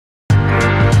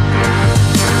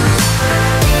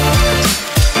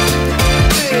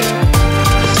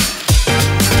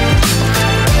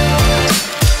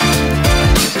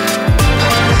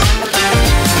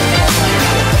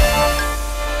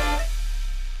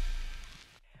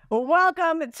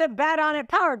Welcome to Bet On It,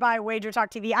 powered by Wager Talk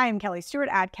TV. I am Kelly Stewart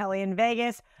at Kelly in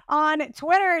Vegas. On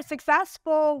Twitter,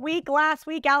 successful week last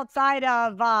week outside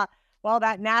of,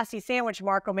 that nasty sandwich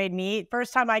Marco made me eat.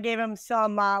 First time I gave him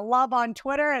some love on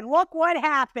Twitter, and look what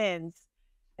happens.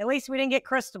 At least we didn't get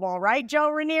Cristobal, right? Joe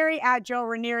Raineri at Joe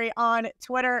Raineri on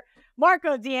Twitter.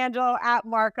 Marco D'Angelo at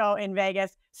Marco in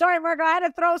Vegas. Sorry, Marco, I had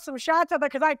to throw some shots out there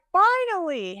because I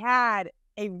finally had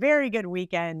a very good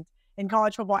weekend in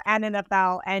college football and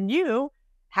NFL, and you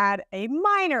had a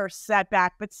minor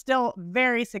setback, but still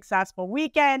very successful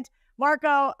weekend.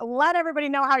 Marco, let everybody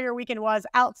know how your weekend was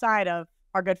outside of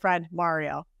our good friend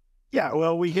Mario. Yeah,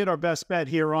 well, we hit our best bet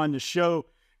here on the show,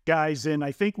 guys, and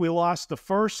I think we lost the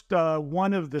first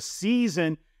one of the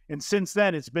season, and since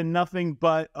then it's been nothing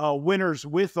but winners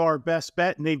with our best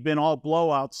bet, and they've been all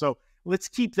blowouts. So let's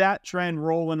keep that trend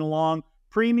rolling along.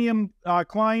 Premium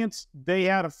clients, they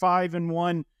had a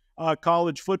 5-1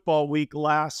 college football week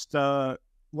last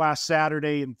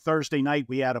Saturday, and Thursday night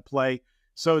we had a play.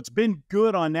 So it's been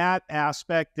good on that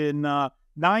aspect. And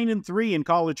 9-3 in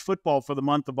college football for the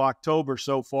month of October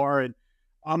so far. And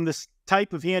I'm this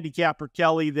type of handicapper,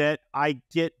 Kelly, that I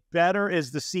get better as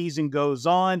the season goes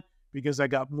on because I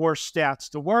got more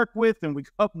stats to work with, and we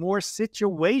got more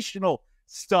situational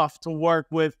stuff to work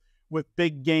with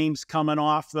big games coming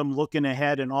off them, looking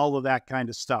ahead and all of that kind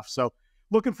of stuff. So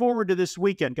looking forward to this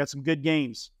weekend. Got some good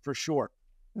games for sure.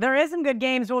 There is some good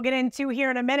games we'll get into here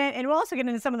in a minute, and we'll also get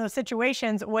into some of those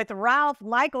situations with Ralph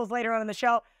Michaels later on in the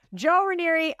show. Joe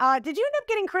Raineri, did you end up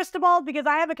getting Cristobal? Because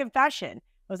I have a confession.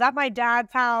 I was at my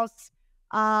dad's house,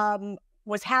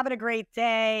 was having a great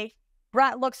day.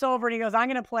 Brett looks over and he goes, "I'm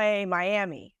going to play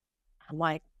Miami." I'm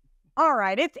like, all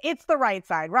right, it's the right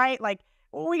side, right? Like,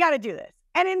 we got to do this.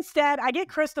 And instead, I get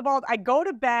Cristobal. I go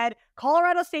to bed.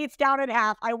 Colorado State's down at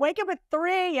half. I wake up at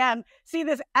 3 a.m., see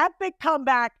this epic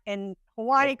comeback, and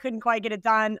Hawaii couldn't quite get it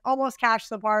done. Almost cashed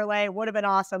the parlay. Would have been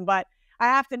awesome. But I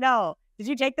have to know, did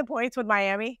you take the points with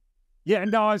Miami? Yeah,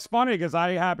 no, it's funny because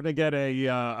I happened to get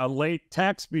a late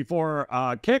text before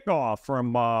kickoff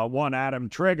from one Adam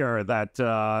Trigger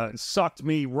that sucked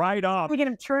me right up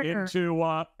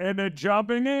into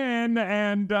jumping in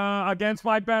and against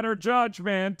my better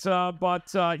judgment.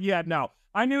 Yeah, no.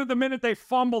 I knew the minute they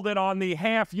fumbled it on the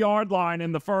half-yard line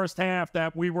in the first half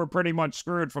that we were pretty much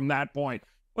screwed from that point.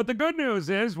 But the good news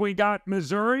is we got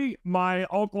Missouri. My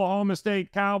Oklahoma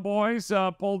State Cowboys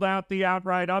pulled out the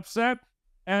outright upset.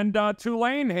 And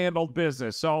Tulane handled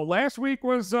business. So last week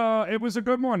was it was a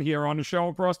good one here on the show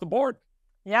across the board.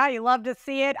 Yeah, you love to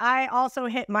see it. I also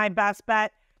hit my best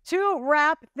bet to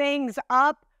wrap things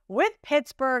up with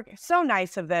Pittsburgh. So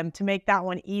nice of them to make that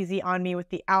one easy on me with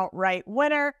the outright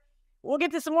winner. We'll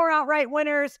get to some more outright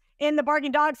winners in the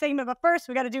Barking Dog segment. But first,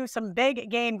 we got to do some big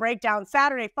game breakdown.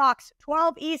 Saturday, Fox,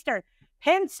 12 Eastern.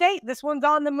 Penn State, this one's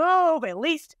on the move, at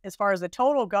least as far as the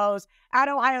total goes. At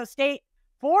Ohio State,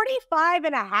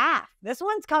 45.5. This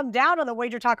one's come down on the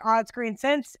Wager Talk odds screen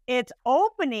since its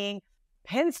opening.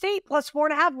 Penn State plus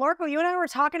 4.5. Marco, you and I were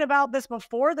talking about this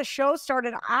before the show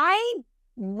started. I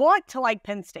want to like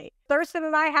Penn State. Thurston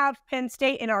and I have Penn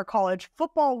State in our college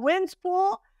football wins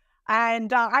pool,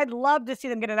 and I'd love to see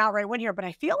them get an outright win here, but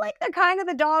I feel like they're kind of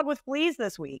the dog with fleas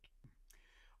this week.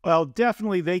 Well,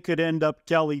 definitely they could end up,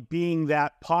 Kelly, being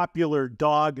that popular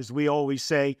dog, as we always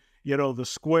say, the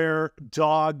square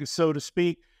dog, so to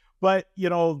speak. But,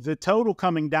 the total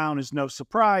coming down is no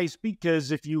surprise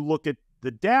because if you look at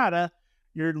the data,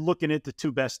 you're looking at the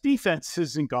two best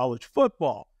defenses in college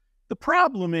football. The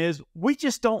problem is we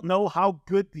just don't know how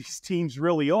good these teams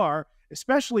really are,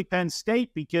 especially Penn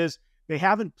State, because they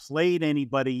haven't played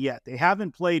anybody yet. They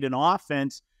haven't played an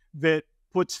offense that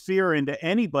puts fear into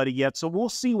anybody yet. So we'll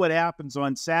see what happens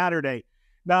on Saturday.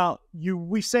 Now,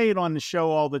 we say it on the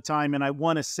show all the time, and I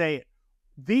want to say it.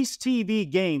 These TV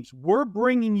games, we're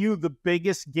bringing you the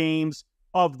biggest games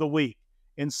of the week.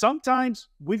 And sometimes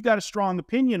we've got a strong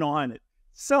opinion on it.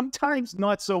 Sometimes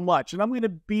not so much. And I'm going to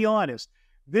be honest.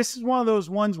 This is one of those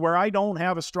ones where I don't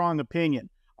have a strong opinion.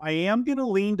 I am going to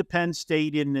lean to Penn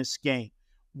State in this game.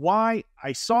 Why?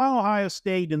 I saw Ohio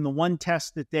State in the one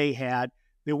test that they had.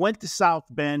 They went to South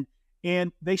Bend.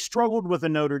 And they struggled with a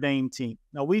Notre Dame team.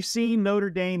 Now, we've seen Notre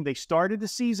Dame, they started the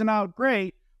season out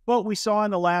great, but we saw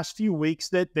in the last few weeks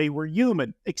that they were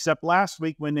human, except last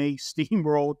week when they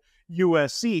steamrolled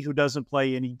USC, who doesn't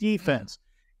play any defense.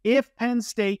 If Penn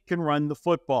State can run the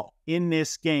football in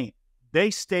this game, they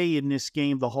stay in this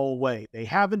game the whole way. They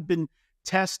haven't been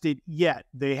tested yet.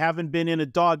 They haven't been in a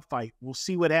dogfight. We'll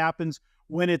see what happens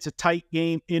when it's a tight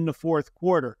game in the fourth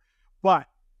quarter. But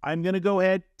I'm going to go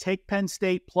ahead, take Penn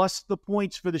State plus the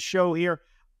points for the show here.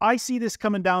 I see this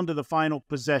coming down to the final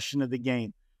possession of the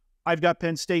game. I've got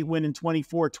Penn State winning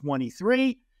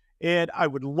 24-23. And I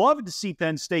would love to see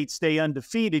Penn State stay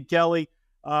undefeated, Kelly,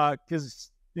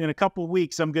 because in a couple of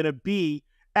weeks I'm going to be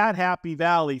at Happy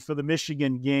Valley for the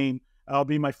Michigan game. It'll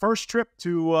be my first trip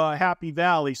to Happy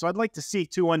Valley. So I'd like to see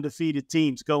 2 undefeated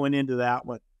teams going into that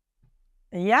one.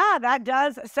 Yeah, that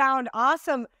does sound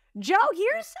awesome. Joe,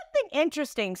 here's something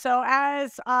interesting. So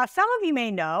as some of you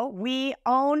may know, we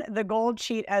own the Gold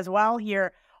Sheet as well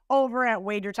here over at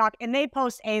Wager Talk, and they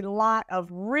post a lot of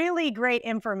really great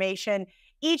information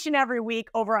each and every week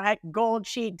over at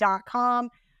goldsheet.com.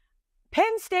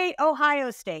 Penn State,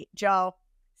 Ohio State, Joe,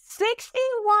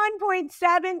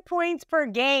 61.7 points per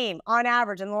game on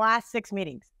average in the last 6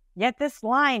 meetings. Yet this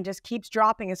line just keeps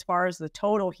dropping as far as the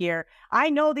total here. I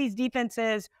know these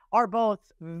defenses are both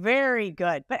very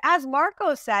good, but as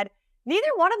Marco said, neither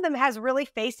one of them has really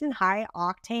faced in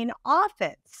high-octane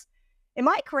offense. Am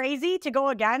I crazy to go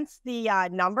against the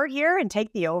number here and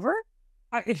take the over?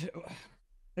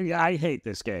 I hate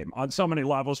this game on so many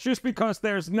levels just because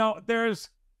there's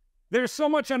so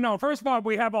much unknown. First of all,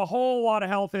 we have a whole lot of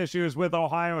health issues with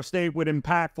Ohio State with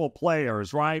impactful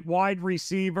players, right? Wide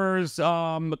receivers,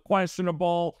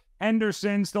 questionable.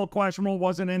 Henderson, still questionable,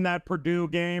 wasn't in that Purdue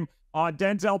game.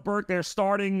 Denzel Burke, they're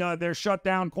starting their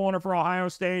shutdown corner for Ohio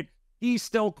State. He's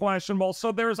still questionable.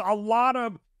 So there's a lot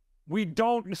of, we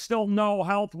don't still know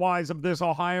health-wise of this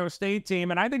Ohio State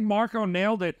team. And I think Marco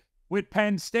nailed it with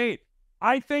Penn State.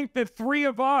 I think that 3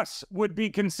 of us would be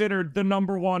considered the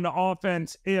number 1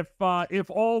 offense if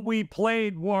all we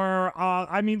played were,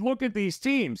 look at these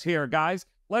teams here, guys.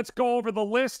 Let's go over the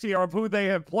list here of who they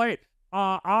have played.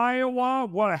 Iowa,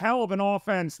 what a hell of an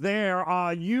offense there.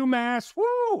 UMass,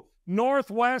 woo!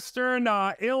 Northwestern,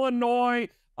 Illinois,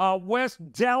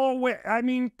 West Delaware. I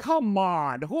mean, come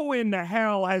on. Who in the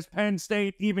hell has Penn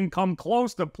State even come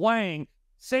close to playing?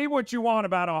 Say what you want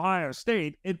about Ohio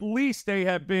State. At least they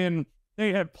have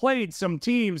played some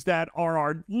teams that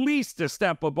are at least a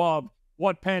step above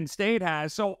what Penn State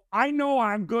has. So I know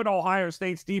how good Ohio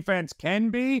State's defense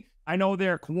can be. I know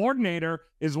their coordinator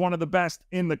is one of the best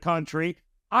in the country.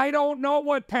 I don't know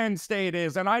what Penn State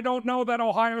is, and I don't know that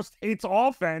Ohio State's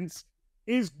offense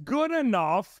is good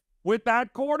enough with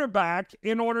that quarterback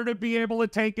in order to be able to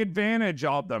take advantage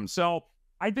of them. So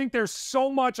I think there's so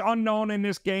much unknown in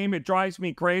this game. It drives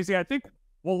me crazy. I think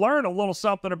we'll learn a little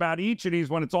something about each of these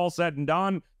when it's all said and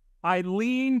done. I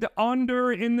leaned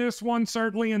under in this one,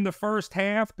 certainly in the first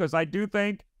half, because I do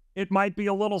think it might be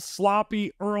a little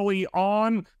sloppy early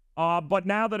on. But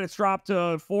now that it's dropped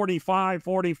to 45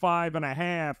 and a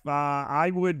half, I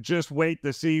would just wait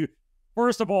to see,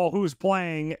 first of all, who's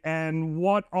playing and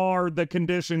what are the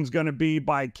conditions going to be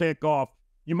by kickoff.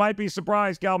 You might be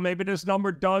surprised, Gal, maybe this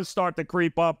number does start to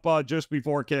creep up just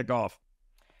before kickoff.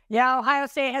 Yeah, Ohio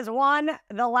State has won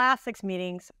the last 6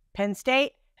 meetings. Penn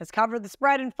State has covered the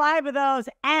spread in 5 of those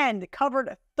and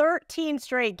covered 13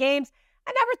 straight games.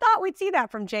 I never thought we'd see that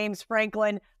from James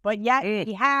Franklin, but yet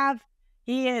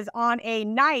he is on a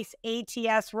nice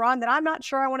ATS run that I'm not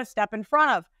sure I want to step in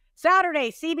front of.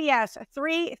 Saturday, CBS,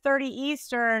 3:30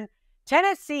 Eastern,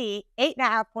 Tennessee,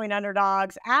 8.5-point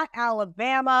underdogs at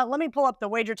Alabama. Let me pull up the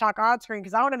Wager Talk odds screen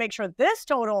because I want to make sure this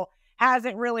total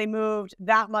hasn't really moved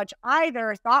that much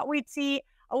either. Thought we'd see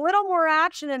a little more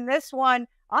action in this one.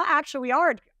 Actually, we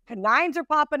are. 9s are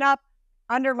popping up.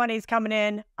 Under money's coming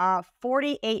in.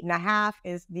 48.5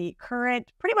 is the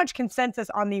current pretty much consensus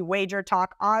on the Wager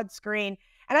Talk odds screen.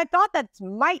 And I thought that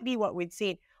might be what we'd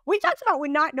seen. We talked about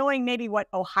not knowing maybe what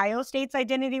Ohio State's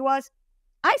identity was.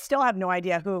 I still have no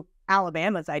idea who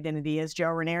Alabama's identity is, Joe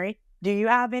Raineri. Do you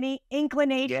have any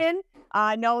inclination?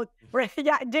 Yeah. No.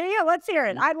 Yeah, do you? Let's hear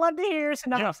it. I'd love to hear your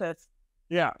synopsis.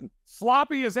 Yeah.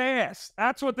 Sloppy as ass.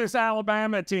 That's what this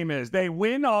Alabama team is. They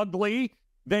win ugly.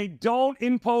 They don't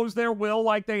impose their will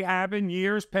like they have in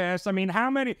years past. I mean, how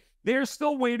many? They're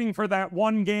still waiting for that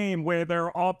one game where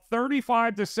they're up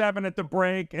 35-7 at the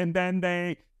break, and then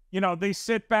they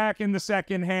sit back in the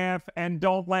second half and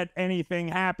don't let anything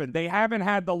happen. They haven't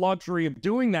had the luxury of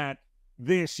doing that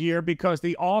this year because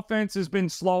the offense has been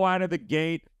slow out of the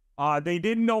gate. They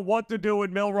didn't know what to do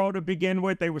with Milroe to begin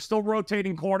with. They were still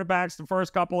rotating quarterbacks the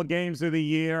first couple of games of the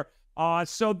year.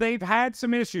 So they've had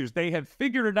some issues. They have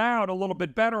figured it out a little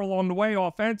bit better along the way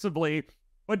offensively,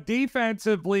 but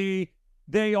defensively,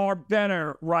 they are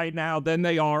better right now than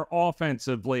they are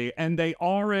offensively, and they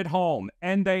are at home,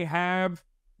 and they have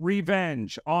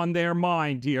revenge on their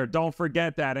mind here. Don't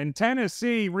forget that. And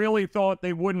Tennessee really thought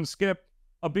they wouldn't skip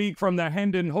a beat from the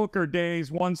Hendon Hooker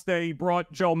days once they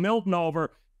brought Joe Milton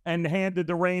over and handed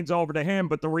the reins over to him.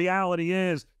 But the reality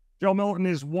is Joe Milton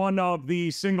is one of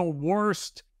the single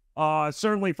worst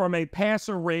certainly from a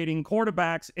passer rating,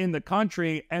 quarterbacks in the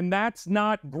country. And that's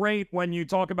not great when you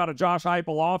talk about a Josh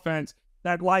Heupel offense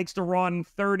that likes to run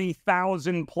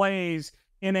 30,000 plays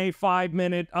in a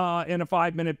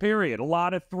 5-minute period. A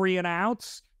lot of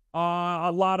 3-and-outs,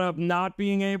 a lot of not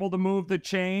being able to move the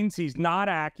chains. He's not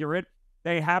accurate.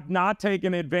 They have not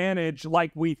taken advantage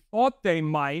like we thought they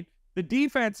might. The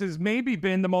defense has maybe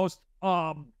been the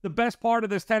best part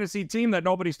of this Tennessee team that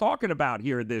nobody's talking about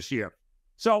here this year.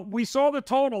 So we saw the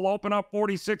total open up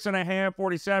 46.5,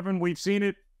 47. We've seen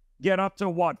it get up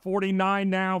to 49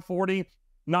 now,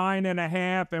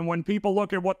 49.5. And when people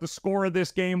look at what the score of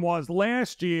this game was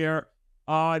last year,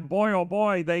 boy, oh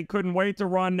boy, they couldn't wait to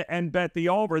run and bet the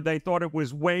over. They thought it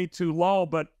was way too low,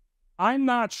 but I'm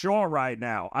not sure right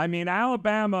now. I mean,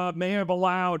 Alabama may have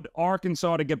allowed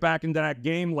Arkansas to get back into that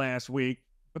game last week,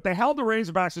 but they held the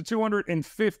Razorbacks to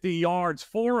 250 yards,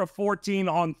 4 of 14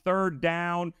 on third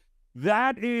down.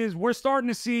 We're starting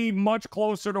to see much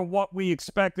closer to what we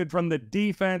expected from the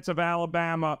defense of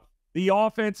Alabama. The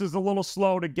offense is a little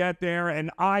slow to get there,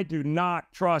 and I do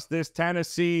not trust this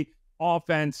Tennessee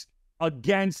offense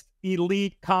against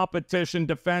elite competition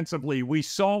defensively. We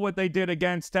saw what they did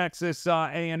against Texas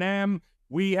A&M.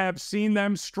 We have seen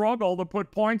them struggle to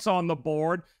put points on the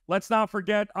board. Let's not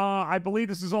forget, I believe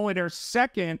this is only their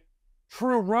second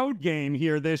true road game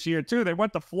here this year, too. They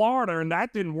went to Florida, and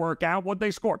that didn't work out. What'd they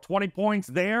score? 20 points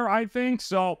there, I think.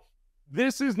 So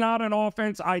this is not an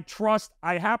offense I trust.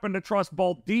 I happen to trust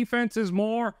both defenses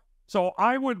more. So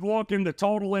I would look in the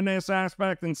total in this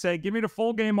aspect and say, give me the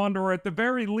full game under, or at the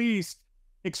very least,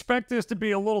 expect this to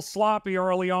be a little sloppy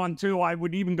early on, too. I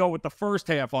would even go with the first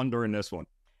half under in this one.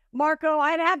 Marco,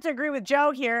 I'd have to agree with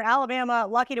Joe here. Alabama,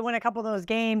 lucky to win a couple of those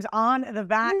games on the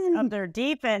backs of their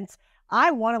defense.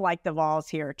 I want to like the Vols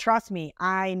here. Trust me,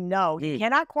 I know. You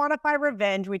cannot quantify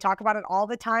revenge. We talk about it all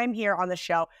the time here on the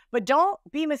show. But don't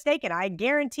be mistaken. I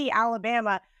guarantee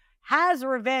Alabama has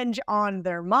revenge on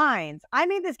their minds. I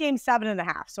made this game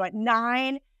 7.5. So at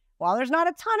 9, while there's not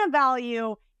a ton of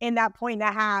value in that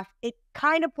 1.5, it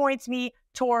kind of points me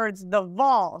towards the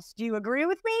Vols. Do you agree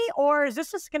with me? Or is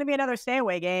this just going to be another stay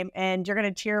away game and you're going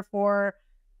to cheer for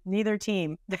neither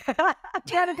team? I'm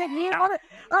trying to think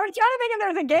if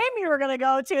there's a game you were going to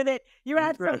go to that you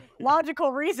had some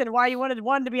logical reason why you wanted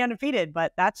one to be undefeated,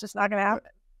 but that's just not going to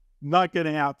happen. Not going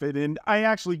to happen. And I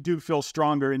actually do feel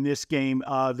stronger in this game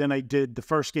than I did the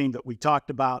first game that we talked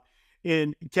about.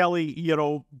 And Kelly,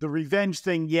 the revenge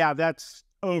thing, yeah, that's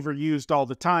overused all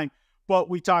the time. But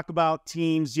we talk about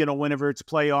teams, whenever it's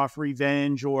playoff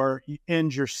revenge or you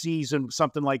end your season,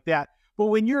 something like that. But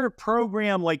when you're a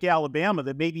program like Alabama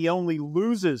that maybe only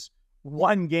loses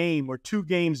one game or 2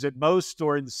 games at most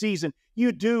during the season,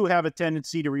 you do have a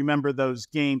tendency to remember those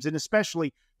games, and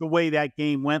especially the way that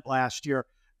game went last year.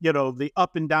 The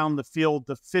up and down the field,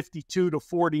 the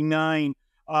 52-49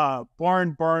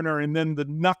 barn burner, and then the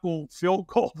knuckle field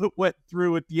goal that went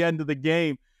through at the end of the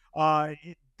game.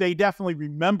 They definitely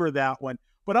remember that one.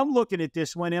 But I'm looking at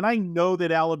this one, and I know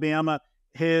that Alabama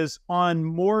has on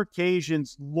more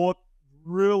occasions looked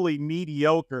really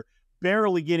mediocre,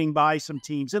 barely getting by some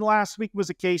teams. And last week was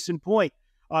a case in point.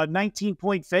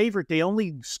 19-point favorite. They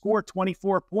only score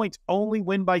 24 points, only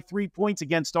win by 3 points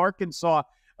against Arkansas,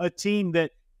 a team that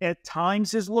at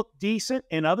times has looked decent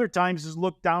and other times has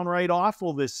looked downright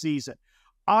awful this season.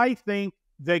 I think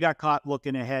they got caught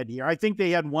looking ahead here. I think they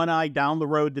had one eye down the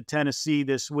road to Tennessee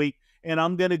this week, and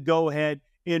I'm going to go ahead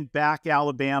and back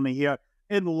Alabama here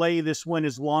and lay this one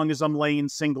as long as I'm laying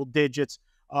single digits.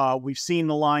 We've seen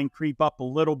the line creep up a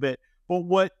little bit. But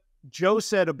what Joe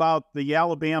said about the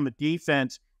Alabama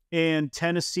defense and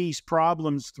Tennessee's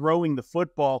problems throwing the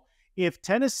football, if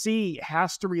Tennessee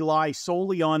has to rely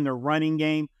solely on their running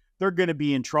game, they're going to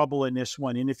be in trouble in this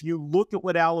one. And if you look at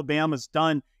what Alabama's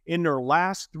done in their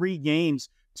last 3 games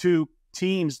to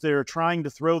teams that are trying to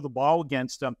throw the ball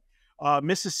against them,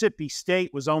 Mississippi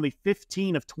State was only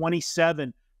 15 of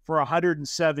 27 for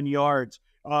 107 yards.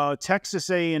 Texas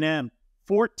A&M,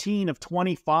 14 of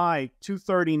 25,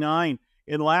 239.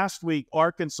 And last week,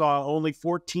 Arkansas, only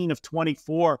 14 of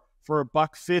 24 for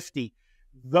 $150.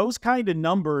 Those kind of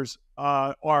numbers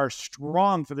are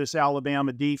strong for this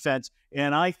Alabama defense,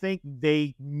 and I think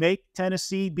they make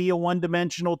Tennessee be a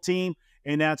one-dimensional team,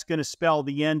 and that's going to spell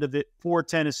the end of it for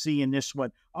Tennessee in this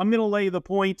one. I'm going to lay the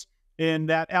points in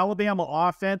that Alabama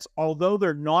offense. Although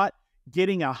they're not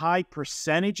getting a high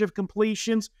percentage of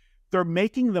completions, they're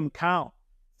making them count.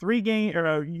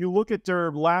 You look at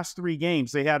their last 3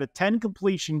 games, they had a 10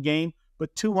 completion game,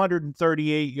 but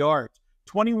 238 yards.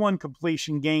 21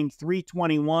 completion game,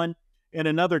 321, and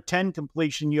another 10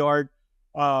 completion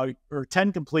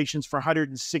 10 completions for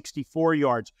 164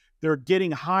 yards. They're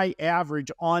getting high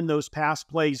average on those pass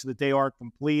plays that they are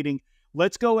completing.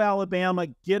 Let's go, Alabama.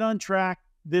 Get on track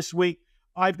this week.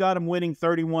 I've got them winning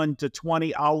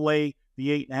 31-20. I'll lay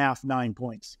the 8.5, 9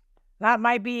 points. That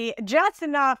might be just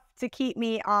enough to keep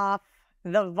me off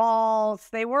the Vols.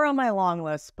 They were on my long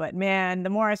list, but man, the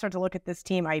more I start to look at this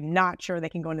team, I'm not sure they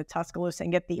can go into Tuscaloosa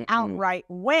and get the outright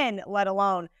win, let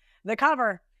alone the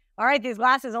cover. All right, these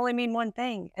glasses only mean one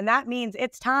thing, and that means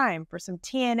it's time for some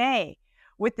TNA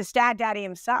with the Stat Daddy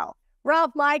himself.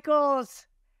 Ralph Michaels,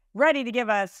 ready to give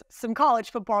us some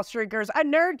college football streakers, a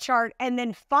nerd chart, and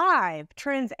then 5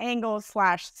 trends, angles,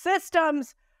 /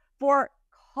 systems for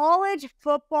college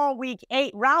football week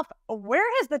 8. Ralph, where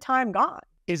has the time gone?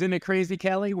 Isn't it crazy,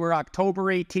 Kelly? We're October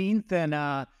 18th,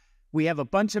 and we have a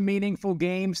bunch of meaningful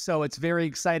games, so it's very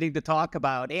exciting to talk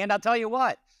about. And I'll tell you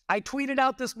what, I tweeted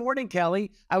out this morning,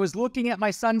 Kelly, I was looking at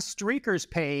my son's streakers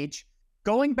page,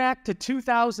 going back to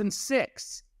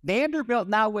 2006. Vanderbilt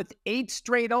now with 8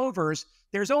 straight overs.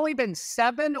 There's only been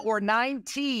 7 or 9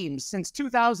 teams since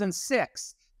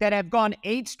 2006 that have gone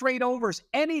 8 straight overs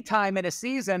anytime in a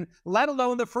season, let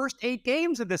alone the first 8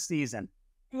 games of the season.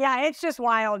 Yeah, it's just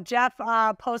wild. Jeff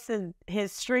posted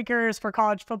his streakers for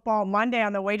college football Monday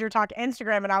on the Wager Talk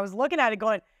Instagram, and I was looking at it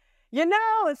going, you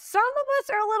know, some of us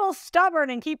are a little stubborn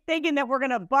and keep thinking that we're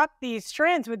going to buck these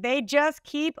trends. Would they just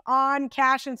keep on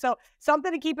cashing? So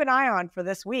something to keep an eye on for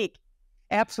this week.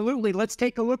 Absolutely. Let's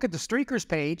take a look at the streakers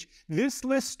page. This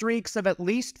lists streaks of at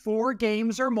least 4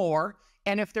 games or more.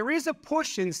 And if there is a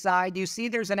push inside, you see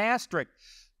there's an asterisk.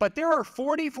 But there are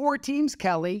 44 teams,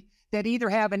 Kelly, that either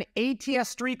have an ATS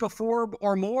streak of 4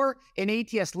 or more, an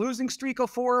ATS losing streak of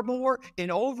 4 or more, an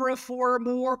over a 4 or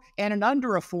more, and an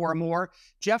under a 4 or more.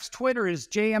 Jeff's Twitter is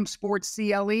JM Sports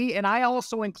CLE, and I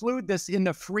also include this in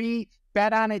the free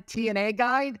Bet On It TNA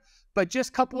guide. But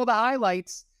just a couple of the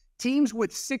highlights. Teams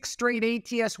with 6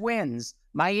 straight ATS wins: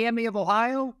 Miami of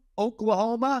Ohio,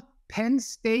 Oklahoma, Penn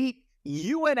State,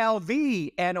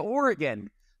 UNLV, and Oregon.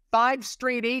 5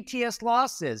 straight ATS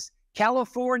losses: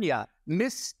 California,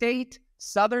 Miss State,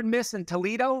 Southern Miss, and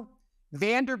Toledo.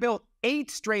 Vanderbilt, 8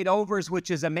 straight overs,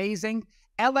 which is amazing.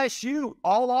 LSU,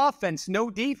 all offense, no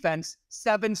defense,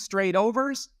 7 straight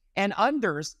overs. And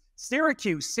unders,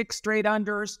 Syracuse, 6 straight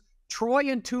unders. Troy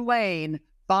and Tulane,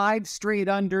 5 straight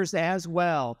unders as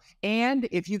well. And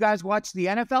if you guys watch the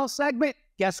NFL segment,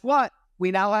 guess what?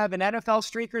 We now have an NFL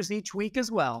streakers each week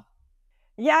as well.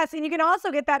 Yes, and you can also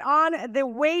get that on the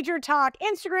Wager Talk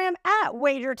Instagram at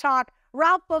Wager Talk.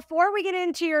 Ralph, before we get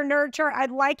into your nerd chart,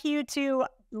 I'd like you to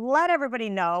let everybody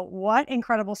know what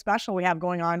incredible special we have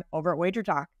going on over at Wager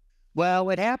Talk. Well,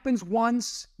 it happens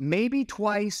once, maybe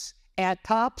twice, at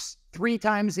tops 3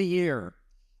 times a year.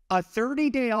 A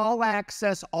 30-day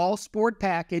all-access, all-sport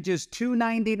package is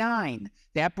 $2.99.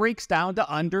 That breaks down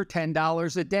to under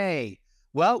 $10 a day.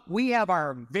 Well, we have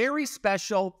our very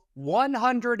special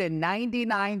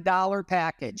 $199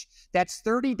 package. That's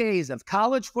 30 days of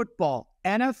college football,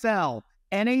 NFL,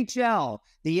 NHL.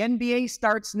 The NBA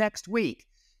starts next week.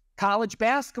 College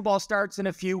basketball starts in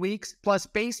a few weeks, plus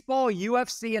baseball,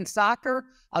 UFC, and soccer.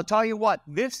 I'll tell you what,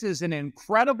 this is an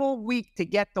incredible week to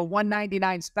get the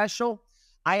 $199 special.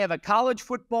 I have a college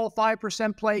football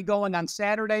 5% play going on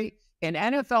Saturday, an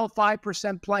NFL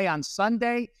 5% play on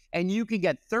Sunday, and you can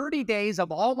get 30 days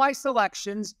of all my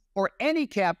selections or any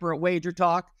capper at Wager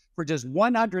Talk for just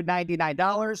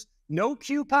 $199. No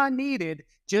coupon needed.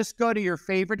 Just go to your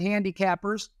favorite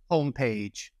handicapper's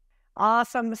homepage.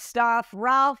 Awesome stuff.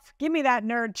 Ralph, give me that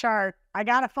nerd chart. I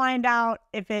got to find out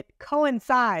if it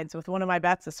coincides with one of my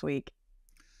bets this week.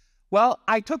 Well,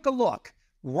 I took a look.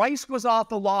 Rice was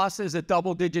off a loss as a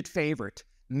double-digit favorite.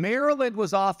 Maryland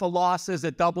was off a loss as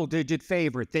a double-digit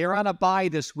favorite. They're on a bye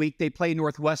this week. They play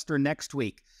Northwestern next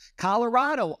week.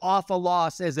 Colorado off a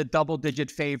loss as a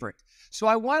double-digit favorite. So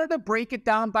I wanted to break it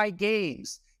down by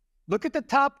games. Look at the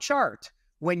top chart.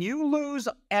 When you lose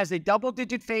as a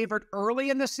double-digit favorite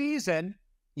early in the season,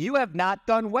 you have not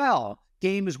done well.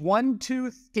 Games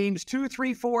 2,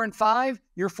 3, 4, and 5,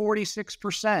 you're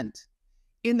 46%.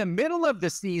 In the middle of the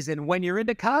season, when you're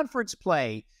into conference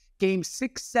play, games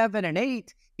 6, 7, and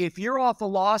 8, if you're off a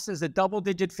loss as a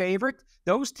double-digit favorite,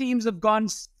 those teams have gone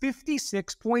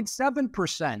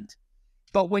 56.7%.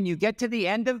 But when you get to the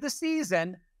end of the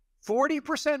season,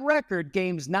 40% record,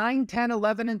 games 9, 10,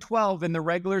 11, and 12 in the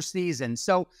regular season.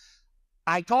 So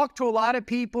I talked to a lot of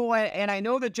people, and I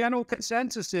know the general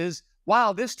consensus is,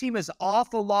 wow, this team is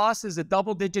off a loss as a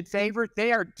double-digit favorite.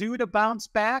 They are due to bounce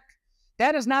back.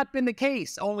 That has not been the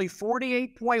case. Only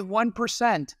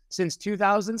 48.1% since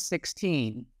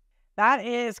 2016. That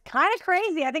is kind of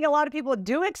crazy. I think a lot of people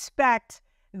do expect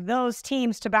those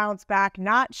teams to bounce back.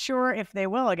 Not sure if they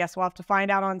will. I guess we'll have to find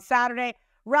out on Saturday.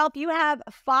 Ralph, you have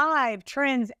 5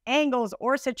 trends, angles,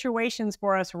 or situations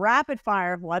for us. Rapid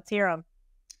fire. Let's hear them.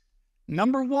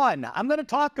 Number 1, I'm going to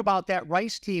talk about that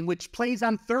Rice team, which plays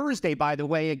on Thursday, by the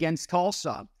way, against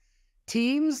Tulsa.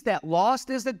 Teams that lost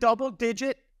as a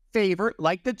double-digit favorite,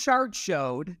 like the chart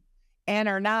showed, and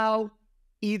are now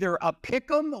either a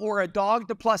pick'em or a dog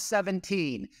to plus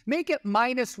 17. Make it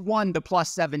 -1 to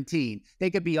plus 17.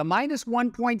 They could be a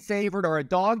 -1 point favorite or a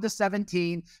dog to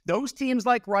 17. Those teams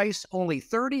like Rice, only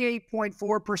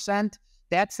 38.4%.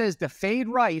 That says to fade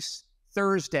Rice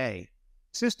Thursday.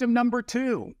 System number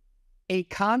 2, a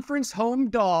conference home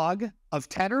dog of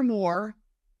 10 or more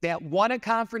that won a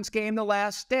conference game the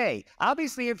last day.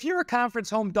 Obviously, if you're a conference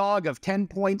home dog of 10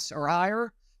 points or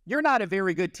higher, you're not a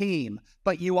very good team,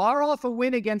 but you are off a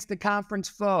win against a conference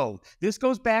foe. This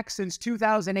goes back since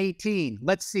 2018.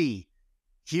 Let's see.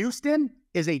 Houston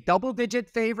is a double-digit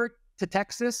favorite to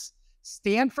Texas.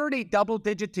 Stanford, a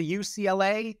double-digit to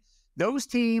UCLA. Those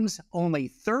teams only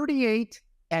 38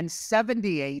 and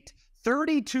 78,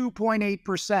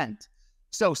 32.8%.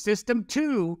 So system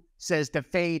 2 says to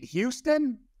fade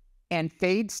Houston and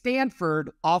fade Stanford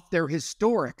off their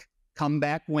historic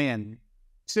comeback win.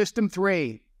 System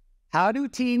 3, how do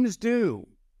teams do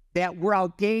that were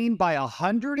outgained by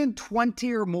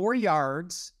 120 or more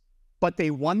yards, but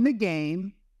they won the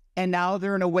game, and now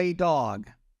they're an away dog?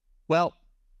 Well,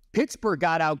 Pittsburgh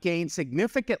got outgained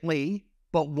significantly,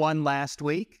 but won last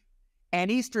week. And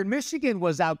Eastern Michigan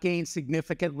was outgained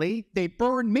significantly. They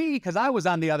burned me because I was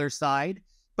on the other side,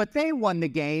 but they won the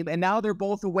game, and now they're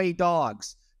both away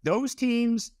dogs. Those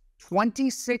teams,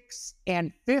 26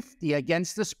 and 50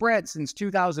 against the spread since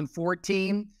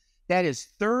 2014. That is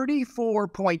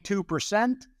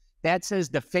 34.2%. That says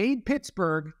to fade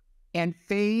Pittsburgh and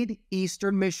fade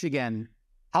Eastern Michigan.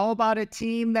 How about a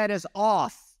team that is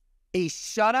off a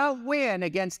shutout win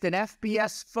against an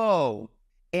FBS foe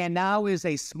and now is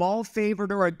a small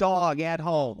favorite or a dog at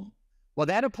home? Well,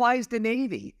 that applies to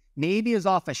Navy. Navy is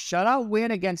off a shutout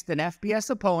win against an FBS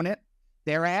opponent.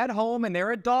 They're at home and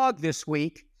they're a dog this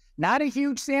week. Not a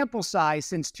huge sample size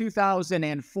since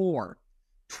 2004.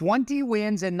 20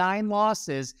 wins and 9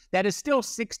 losses. That is still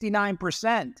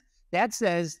 69%. That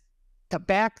says to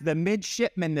back the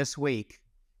midshipmen this week.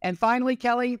 And finally,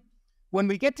 Kelly, when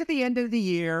we get to the end of the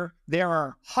year, there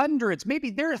are hundreds,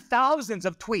 maybe there are thousands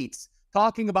of tweets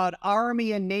talking about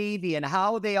Army and Navy and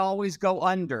how they always go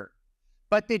under.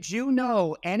 But did you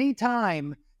know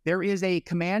anytime there is a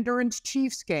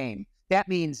Commander-in-Chief's game, that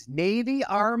means Navy,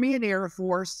 Army, and Air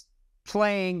Force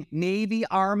playing Navy,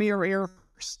 Army, or Air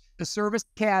Force, the service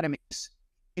academies.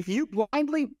 If you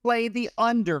blindly play the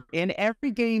under in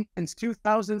every game since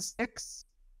 2006,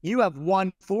 you have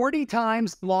won 40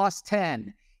 times, lost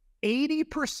 10.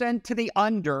 80% to the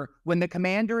under when the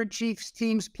Commander-in-Chief's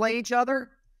teams play each other.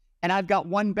 And I've got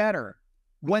one better.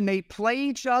 When they play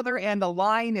each other and the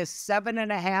line is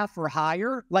 7.5 or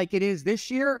higher, like it is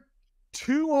this year,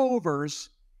 2 overs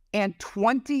and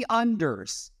 20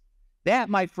 unders. That,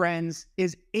 my friends,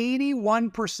 is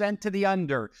 81% to the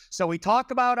under. So we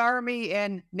talk about Army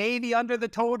and Navy under the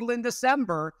total in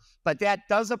December, but that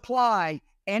does apply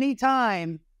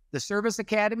anytime the service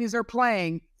academies are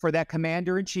playing for that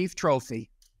Commander-in-Chief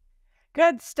trophy.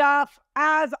 Good stuff.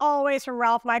 As always, from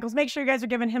Ralph Michaels. Make sure you guys are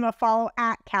giving him a follow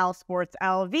at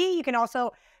CalSportsLV. You can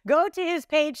also go to his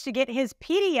page to get his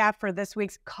PDF for this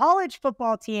week's College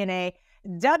Football TNA,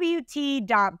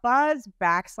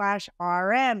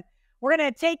 wt.buzz/RM. We're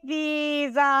going to take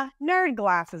these nerd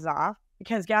glasses off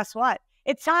because guess what?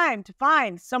 It's time to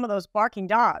find some of those barking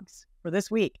dogs for this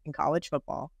week in college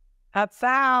football. That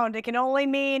sound, it can only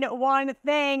mean one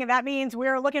thing. That means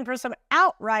we're looking for some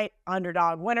outright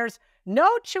underdog winners. No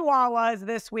Chihuahuas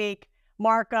this week.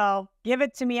 Marco, give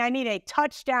it to me. I need a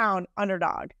touchdown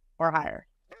underdog or higher.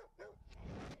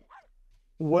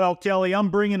 Well, Kelly, I'm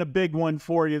bringing a big one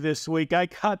for you this week. I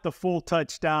got the full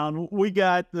touchdown. We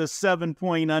got the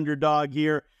 7-point underdog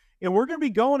here, and we're going to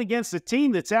be going against a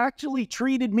team that's actually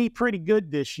treated me pretty good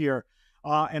this year.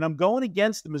 And I'm going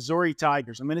against the Missouri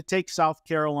Tigers. I'm going to take South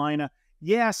Carolina.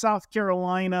 Yeah, South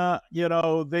Carolina,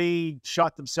 they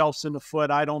shot themselves in the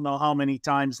foot I don't know how many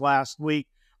times last week.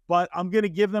 But I'm going to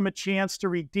give them a chance to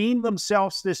redeem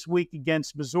themselves this week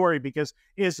against Missouri because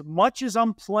as much as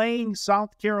I'm playing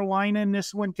South Carolina in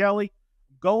this one, Kelly,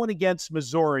 I'm going against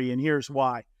Missouri, and here's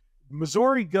why.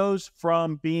 Missouri goes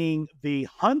from being the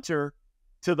hunter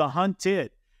to the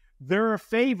hunted. They're a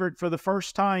favorite for the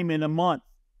first time in a month.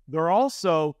 They're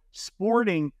also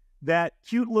sporting that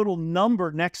cute little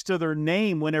number next to their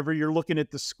name whenever you're looking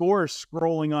at the scores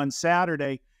scrolling on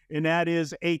Saturday. and that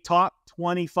is a top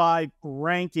 25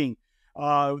 ranking.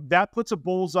 That puts a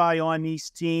bullseye on these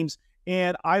teams,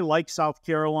 and I like South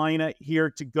Carolina here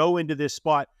to go into this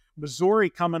spot. Missouri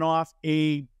coming off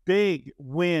a big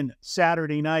win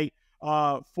Saturday night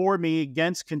for me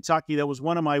against Kentucky. That was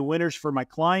one of my winners for my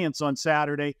clients on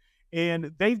Saturday,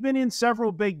 and they've been in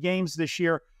several big games this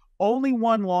year. Only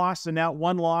one loss, and that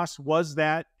one loss was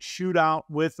that shootout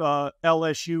with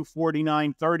LSU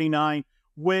 49-39,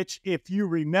 which, if you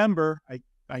remember,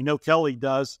 I know Kelly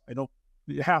does. I don't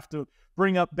have to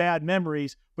bring up bad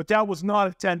memories, but that was not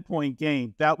a 10-point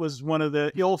game. That was one of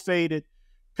the ill-fated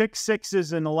pick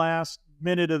sixes in the last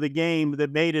minute of the game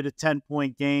that made it a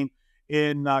 10-point game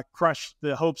and crushed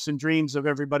the hopes and dreams of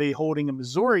everybody holding a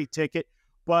Missouri ticket.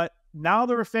 But now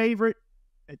they're a favorite.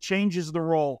 It changes the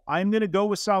role. I'm going to go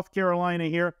with South Carolina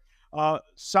here.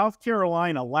 South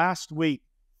Carolina last week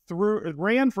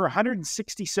ran for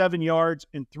 167 yards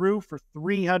and threw for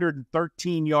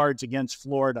 313 yards against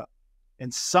Florida,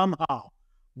 and somehow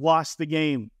lost the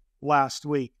game last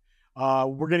week.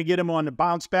 We're going to get them on the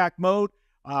bounce back mode.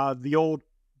 The old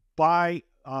buy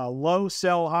low,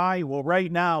 sell high. Well,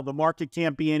 right now the market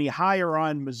can't be any higher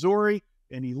on Missouri,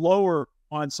 any lower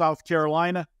on South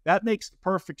Carolina. That makes the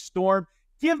perfect storm.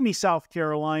 Give me South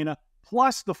Carolina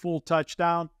plus the full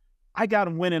touchdown. I got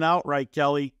them winning outright,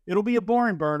 Kelly. It'll be a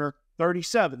barn burner,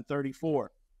 37-34.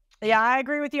 Yeah, I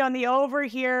agree with you on the over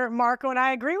here, Marco, and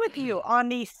I agree with you on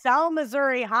the sell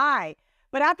Missouri high.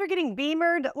 But after getting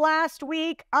beamered last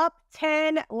week, up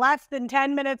 10, less than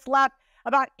 10 minutes left,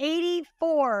 about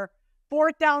 84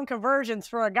 fourth down conversions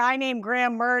for a guy named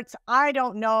Graham Mertz, I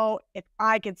don't know if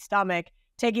I could stomach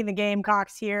taking the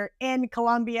Gamecocks here in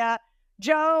Columbia.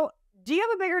 Joe, do you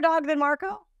have a bigger dog than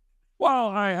Marco? Well,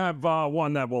 I have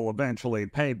one that will eventually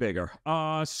pay bigger.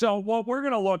 So what we're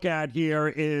going to look at here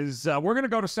is we're going to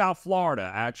go to South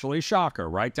Florida, actually. Shocker,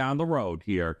 right down the road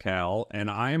here, Cal.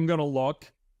 And I am going to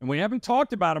look, and we haven't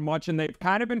talked about it much, and they've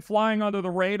kind of been flying under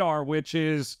the radar, which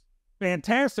is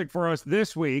fantastic for us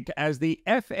this week, as the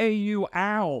FAU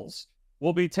Owls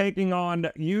will be taking on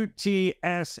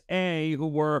UTSA, who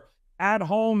were at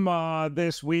home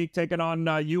this week, taking on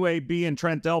UAB and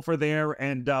Trent Dilfer there,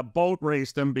 and boat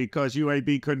raced them because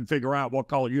UAB couldn't figure out what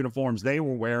color uniforms they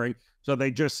were wearing, so they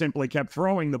just simply kept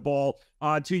throwing the ball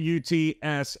to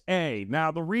UTSA. Now,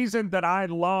 the reason that I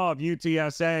love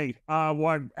UTSA,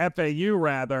 FAU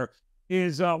rather,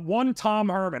 is one, Tom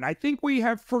Herman. I think we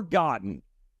have forgotten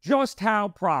just how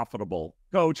profitable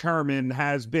Coach Herman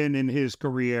has been in his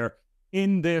career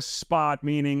in this spot,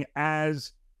 meaning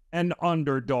as an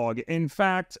underdog. In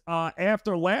fact,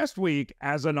 after last week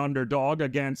as an underdog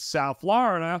against South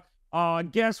Florida,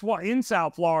 guess what? In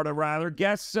South Florida, rather,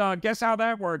 guess how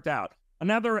that worked out.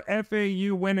 Another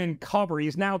FAU win and cover.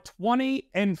 He's now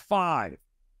 20-5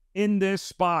 in this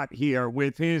spot here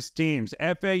with his teams.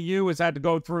 FAU has had to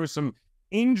go through some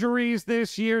injuries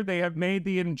this year. They have made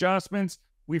the adjustments.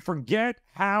 We forget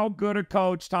how good a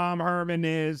coach Tom Herman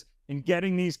is in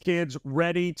getting these kids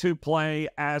ready to play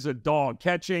as a dog.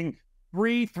 Catching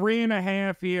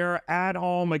 3.5 here at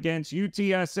home against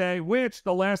UTSA, which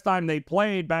the last time they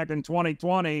played back in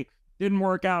 2020 didn't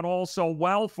work out all so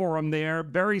well for them there.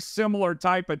 Very similar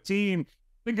type of team.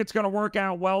 I think it's going to work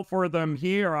out well for them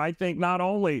here. I think not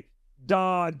only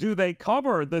do they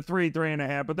cover the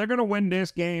 3.5, but they're going to win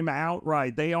this game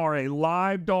outright. They are a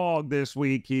live dog this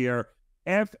week here.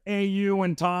 FAU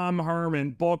and Tom Herman,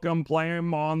 book them, play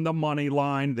them on the money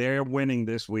line. They're winning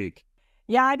this week.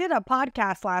 Yeah, I did a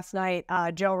podcast last night,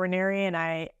 Joe Raineri, and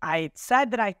I said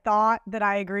that I thought that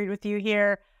I agreed with you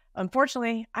here.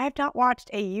 Unfortunately, I have not watched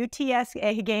a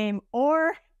UTSA game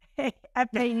or a FAU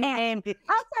game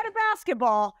outside of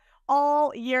basketball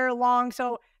all year long.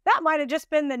 So that might have just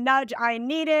been the nudge I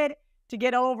needed to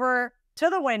get over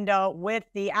to the window with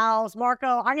the Owls.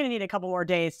 Marco, I'm going to need a couple more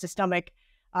days to stomach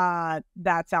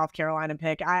that South Carolina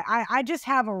pick. I just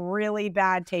have a really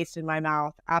bad taste in my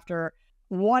mouth after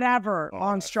whatever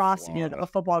monstrosity of a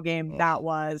football game that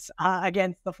was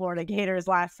against the Florida Gators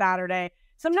last Saturday.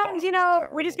 Sometimes,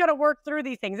 we just got to work through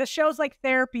these things. This show's like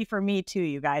therapy for me too,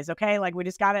 you guys. Okay, like we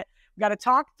got to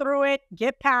talk through it,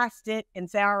 get past it, and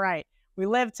say, all right, we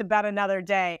live to bet another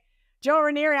day. Joe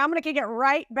Raineri, I'm going to kick it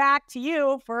right back to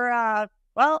you for a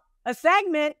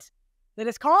segment that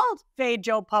is called Fade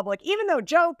Joe Public, even though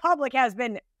Joe Public has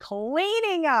been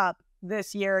cleaning up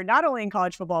this year, not only in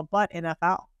college football, but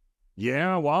NFL.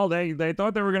 Yeah, well, they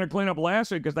thought they were going to clean up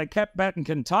last week because they kept betting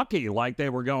Kentucky like they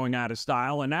were going out of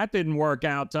style, and that didn't work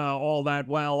out all that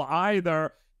well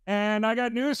either. And I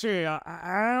got news for you.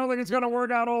 I don't think it's going to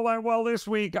work out all that well this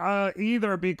week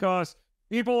either, because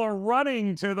People are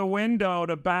running to the window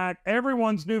to back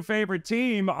everyone's new favorite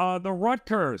team, the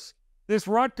Rutgers. This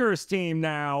Rutgers team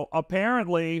now,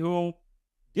 apparently, who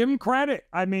give them credit.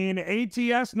 I mean,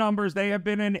 ATS numbers, they have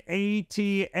been an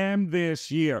ATM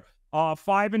this year.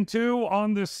 5-2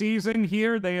 on the season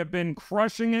here. They have been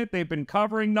crushing it. They've been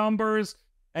covering numbers.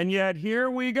 And yet here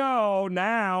we go.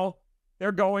 Now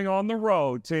they're going on the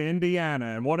road to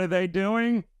Indiana. And what are they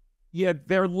doing? Yeah,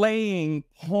 they're laying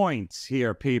points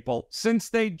here, people. Since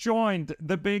they joined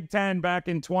the Big Ten back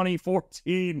in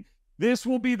 2014, this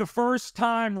will be the first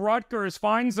time Rutgers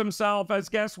finds himself as,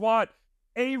 guess what?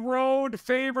 A road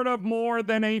favorite of more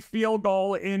than a field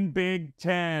goal in Big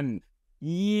Ten.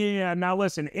 Yeah, now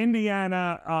listen,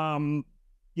 Indiana,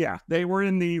 they were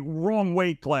in the wrong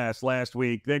weight class last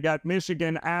week. They got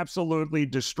Michigan, absolutely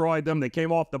destroyed them. They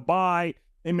came off the bye.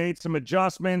 They made some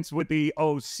adjustments with the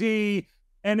OC.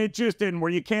 And it just didn't, where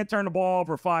you can't turn the ball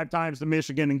over 5 times to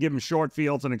Michigan and give them short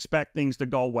fields and expect things to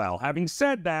go well. Having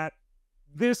said that,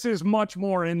 this is much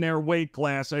more in their weight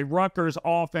class, a Rutgers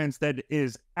offense that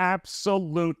is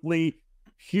absolutely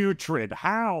putrid.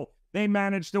 How they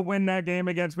managed to win that game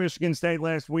against Michigan State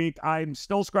last week, I'm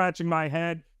still scratching my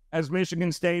head, as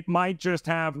Michigan State might just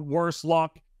have worse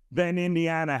luck than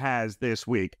Indiana has this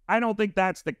week. I don't think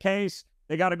that's the case.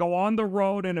 They got to go on the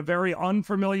road in a very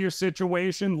unfamiliar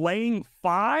situation. Laying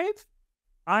 5?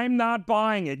 I'm not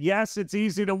buying it. Yes, it's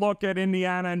easy to look at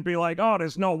Indiana and be like, oh,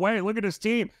 there's no way. Look at this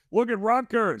team. Look at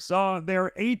Rutgers.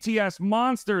 They're ATS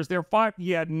monsters. They're 5.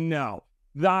 Yeah, no.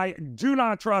 I do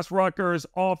not trust Rutgers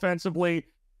offensively.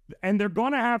 And they're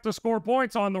going to have to score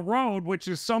points on the road, which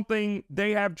is something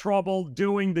they have trouble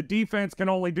doing. The defense can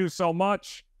only do so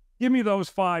much. Give me those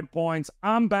 5 points.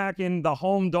 I'm backing the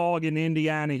home dog in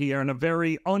Indiana here in a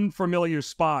very unfamiliar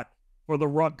spot for the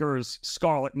Rutgers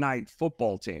Scarlet Knight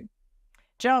football team.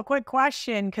 Joe, quick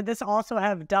question. Could this also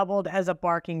have doubled as a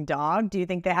barking dog? Do you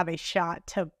think they have a shot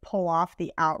to pull off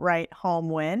the outright home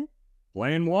win?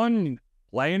 Playing one,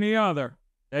 playing the other.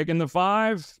 Taking the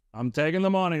 5, I'm taking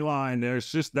the money line.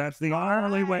 That's the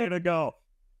only way to go.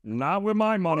 Not with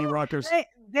my money, Rutgers.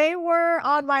 They were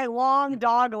on my long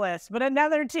dog list, but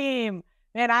another team,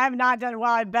 man, I have not done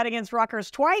well. I bet against Rutgers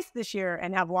twice this year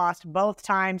and have lost both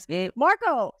times.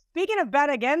 Marco, speaking of bet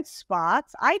against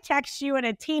spots, I text you in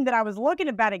a team that I was looking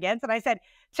to bet against, and I said,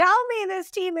 tell me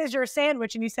this team is your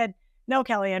sandwich. And you said, no,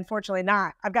 Kelly, unfortunately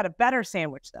not. I've got a better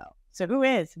sandwich, though. So who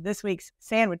is this week's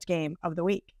sandwich game of the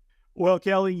week? Well,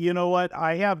 Kelly, you know what?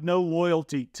 I have no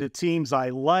loyalty to teams I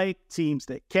like, teams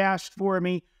that cashed for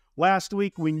me. Last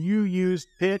week, when you used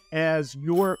Pitt as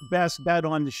your best bet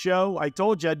on the show, I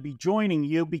told you I'd be joining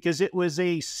you because it was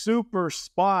a super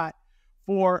spot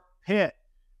for Pitt.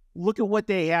 Look at what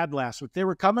they had last week. They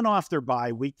were coming off their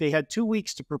bye week. They had 2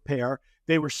 weeks to prepare.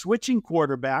 They were switching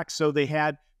quarterbacks, so they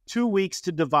had 2 weeks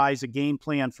to devise a game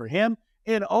plan for him.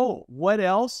 And oh, what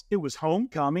else? It was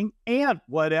homecoming. And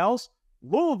what else?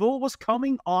 Louisville was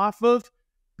coming off of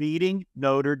beating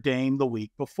Notre Dame the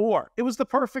week before. It was the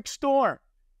perfect storm.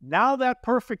 Now that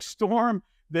perfect storm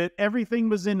that everything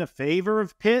was in the favor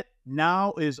of Pitt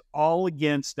now is all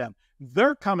against them.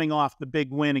 They're coming off the big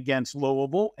win against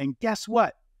Louisville, and guess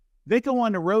what? They go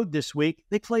on the road this week.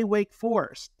 They play Wake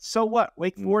Forest. So what?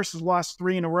 Wake Forest has lost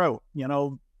 3 in a row. You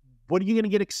know, what are you going to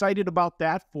get excited about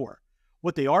that for?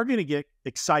 What they are going to get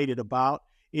excited about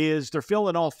is they're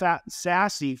feeling all fat and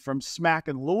sassy from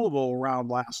smacking Louisville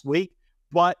around last week,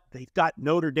 but they've got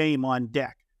Notre Dame on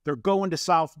deck. They're going to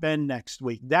South Bend next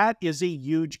week. That is a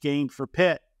huge game for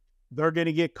Pitt. They're going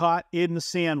to get caught in the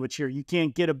sandwich here. You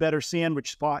can't get a better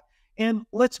sandwich spot. And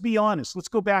let's be honest. Let's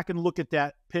go back and look at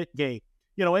that Pitt game.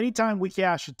 You know, anytime we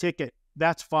cash a ticket,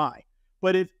 that's fine.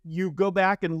 But if you go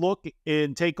back and look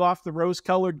and take off the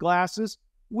rose-colored glasses,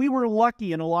 we were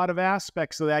lucky in a lot of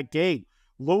aspects of that game.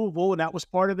 Louisville, and that was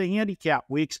part of the handicap.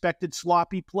 We expected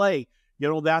sloppy play. You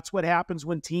know, that's what happens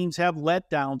when teams have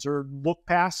letdowns or look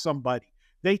past somebody.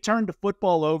 They turned the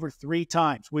football over 3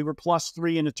 times. We were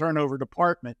 +3 in the turnover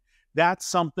department. That's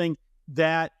something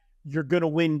that you're going to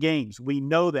win games. We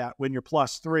know that when you're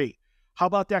 +3. How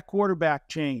about that quarterback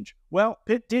change? Well,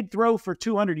 Pitt did throw for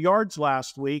 200 yards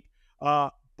last week,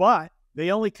 but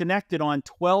they only connected on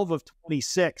 12 of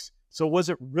 26. So was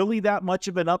it really that much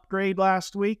of an upgrade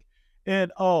last week?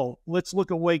 And, let's look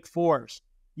at Wake Forest.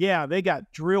 Yeah, they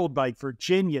got drilled by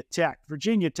Virginia Tech.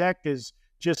 Virginia Tech is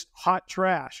just hot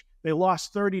trash. They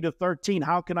lost 30-13.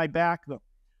 How can I back them?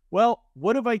 Well,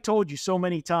 what have I told you so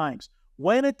many times?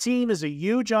 When a team is a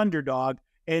huge underdog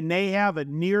and they have a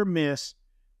near miss,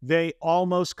 they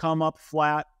almost come up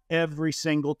flat every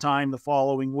single time the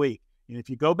following week. And if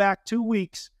you go back 2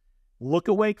 weeks, look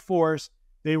at Wake Forest.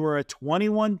 They were a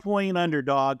 21-point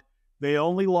underdog. They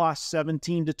only lost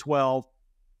 17-12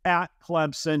 at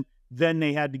Clemson. Then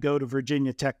they had to go to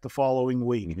Virginia Tech the following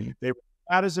week. Mm-hmm. They were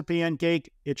flat as a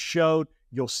pancake. It showed.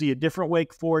 You'll see a different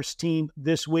Wake Forest team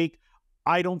this week.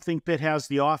 I don't think Pitt has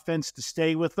the offense to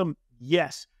stay with them.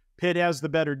 Yes, Pitt has the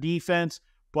better defense,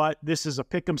 but this is a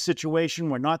pick'em situation.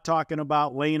 We're not talking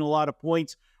about laying a lot of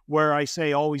points where I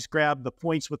say always grab the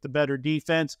points with the better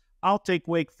defense. I'll take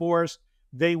Wake Forest.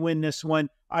 They win this one.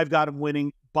 I've got them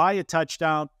winning by a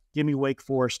touchdown. Give me Wake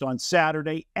Forest on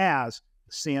Saturday as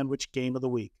the sandwich game of the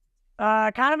week.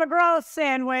 Kind of a gross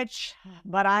sandwich,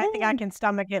 but I think I can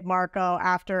stomach it, Marco,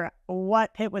 after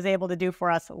what Pitt was able to do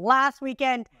for us last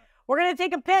weekend. We're going to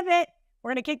take a pivot. We're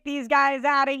going to kick these guys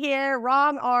out of here.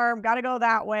 Wrong arm. Got to go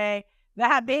that way.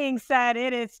 That being said,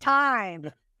 it is time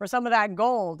for some of that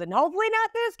gold, and hopefully not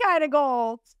this kind of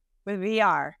gold with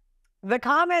VR. The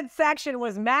comment section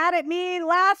was mad at me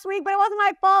last week, but it wasn't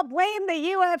my fault. Blame the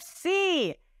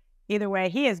UFC. Either way,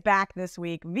 he is back this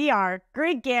week. VR,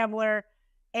 Greek Gambler,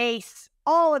 Ace,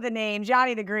 all of the names,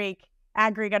 Gianni the Greek,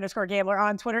 at Greek_Gambler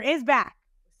on Twitter, is back.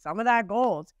 Some of that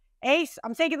gold. Ace,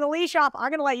 I'm taking the leash off.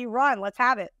 I'm going to let you run. Let's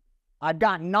have it. I've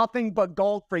got nothing but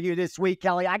gold for you this week,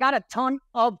 Kelly. I got a ton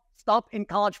of stuff in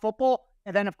college football,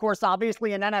 and then, of course,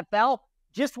 obviously in NFL.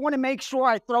 Just want to make sure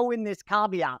I throw in this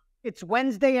caveat. It's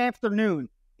Wednesday afternoon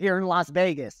here in Las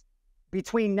Vegas.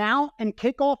 Between now and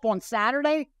kickoff on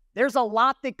Saturday, there's a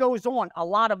lot that goes on. A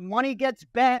lot of money gets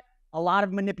bet, a lot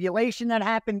of manipulation that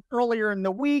happened earlier in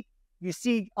the week. You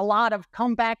see a lot of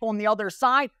comeback on the other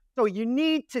side. So you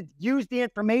need to use the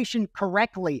information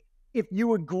correctly. If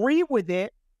you agree with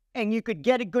it and you could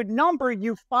get a good number,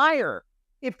 you fire.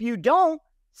 If you don't,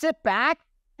 sit back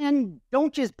and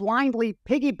don't just blindly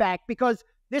piggyback, because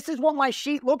this is what my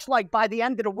sheet looks like by the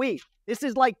end of the week. This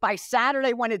is like by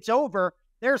Saturday when it's over,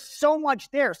 there's so much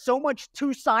there, so much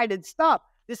two-sided stuff.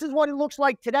 This is what it looks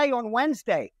like today on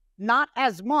Wednesday. Not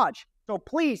as much. So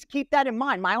please keep that in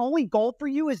mind. My only goal for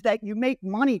you is that you make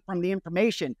money from the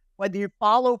information, whether you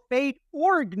follow fate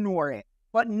or ignore it.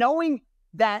 But knowing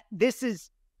that this is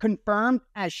confirmed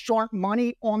as sharp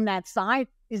money on that side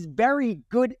is very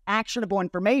good, actionable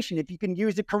information if you can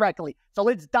use it correctly. So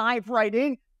let's dive right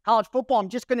in. College football, I'm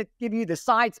just going to give you the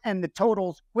sides and the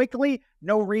totals quickly.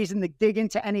 No reason to dig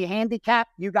into any handicap.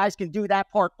 You guys can do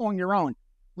that part on your own.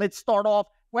 Let's start off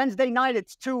Wednesday night.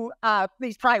 It's two,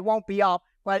 these probably won't be up,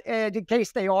 but in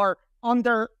case they are,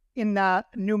 under in the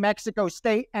New Mexico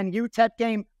State and UTEP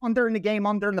game, under in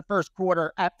the first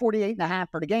quarter at 48.5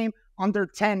 for the game, under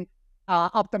 10,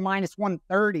 up to minus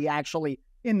 130 actually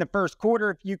in the first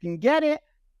quarter if you can get it.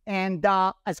 And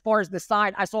as far as the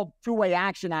side, I saw two-way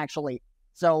action actually.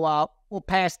 So we'll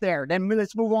pass there. Then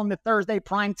let's move on to Thursday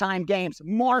primetime games.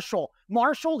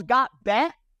 Marshall's got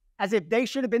bet as if they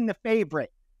should have been the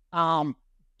favorite.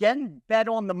 Getting bet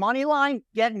on the money line,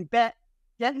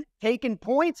 taking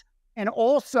points, and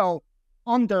also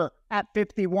under at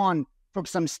 51 took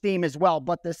some steam as well.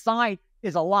 But the side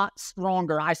is a lot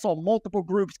stronger. I saw multiple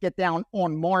groups get down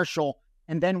on Marshall.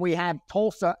 And then we have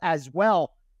Tulsa as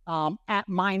well at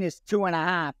minus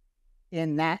 2.5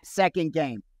 in that second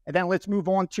game. And then let's move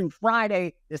on to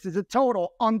Friday. This is a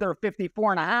total under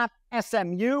 54.5,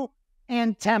 SMU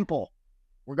and Temple.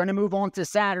 We're going to move on to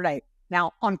Saturday.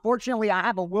 Now, unfortunately, I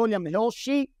have a William Hill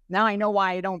sheet. Now I know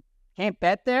why I can't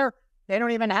bet there. They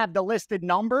don't even have the listed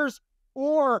numbers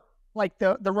or like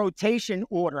the rotation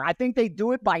order. I think they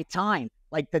do it by time,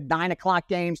 like the 9 o'clock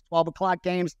games, 12 o'clock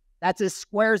games. That's as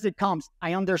square as it comes.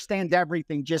 I understand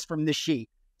everything just from the sheet.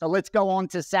 So let's go on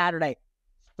to Saturday.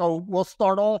 So we'll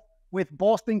start off with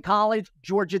Boston College,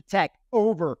 Georgia Tech,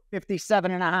 over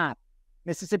 57.5.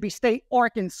 Mississippi State,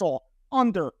 Arkansas,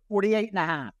 under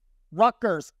 48.5.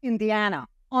 Rutgers, Indiana,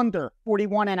 under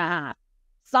 41.5.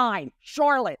 Side,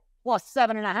 Charlotte, plus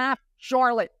 7.5.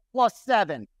 Charlotte, plus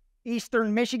 7.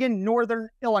 Eastern Michigan, Northern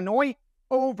Illinois,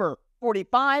 over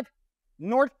 45.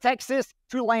 North Texas,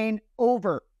 Tulane,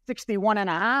 over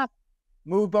 61.5.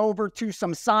 Move over to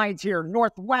some sides here.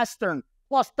 Northwestern,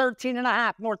 plus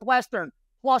 13.5. Northwestern,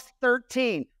 plus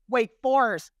 13. Wake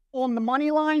Forest on the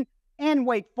money line, and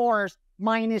Wake Forest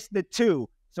minus the 2.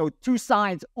 So two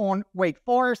sides on Wake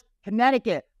Forest.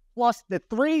 Connecticut, plus the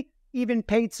 3. Even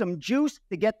paid some juice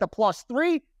to get the plus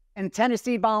 3. And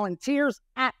Tennessee Volunteers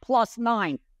at plus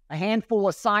 9. A handful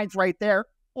of sides right there.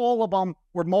 All of them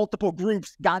were multiple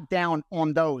groups got down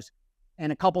on those.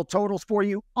 And a couple totals for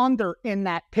you. Under in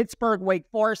that Pittsburgh-Wake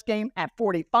Forest game at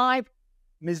 45.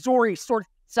 Missouri,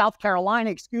 South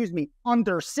Carolina,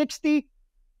 under 60.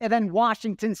 And then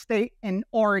Washington State and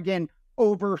Oregon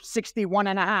over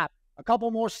 61.5. A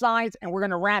couple more sides, and we're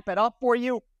going to wrap it up for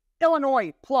you.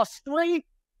 Illinois, plus 3.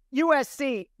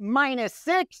 USC, minus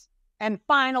 6. And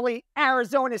finally,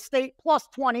 Arizona State plus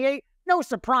 28. No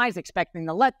surprise, expecting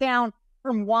the letdown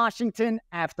from Washington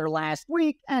after last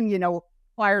week. And,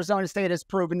 Arizona State has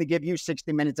proven to give you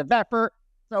 60 minutes of effort.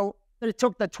 So they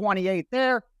took the 28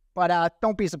 there. But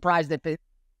don't be surprised if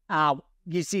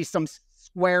you see some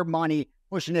square money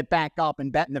pushing it back up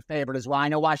and betting the favorite as well. I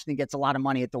know Washington gets a lot of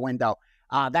money at the window.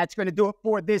 That's going to do it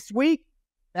for this week.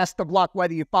 Best of luck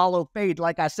whether you follow, fade,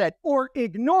 like I said, or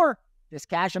ignore. Just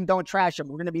cash them, don't trash them.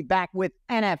 We're going to be back with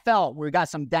NFL. We got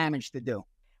some damage to do.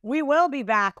 We will be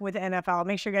back with NFL.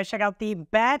 Make sure you guys check out the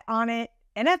Bet On It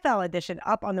NFL edition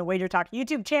up on the Wager Talk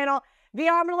YouTube channel.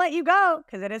 VR, I'm going to let you go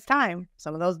because it is time for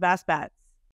some of those best bets.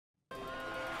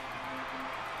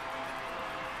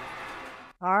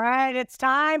 All right, it's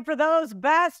time for those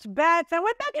best bets. I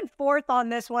went back and forth on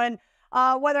this one,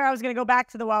 whether I was going to go back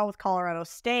to the well with Colorado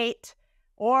State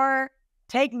or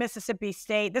take Mississippi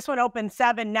State. This one opened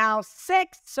 7, now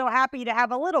 6. So happy to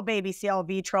have a little baby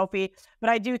CLV trophy. But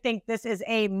I do think this is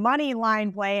a money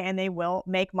line play, and they will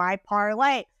make my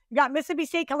parlay. You got Mississippi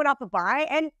State coming off a bye,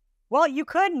 and, well, you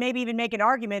could maybe even make an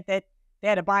argument that they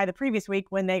had a bye the previous week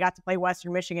when they got to play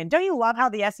Western Michigan. Don't you love how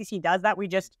the SEC does that? We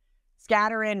just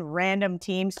scatter in random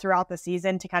teams throughout the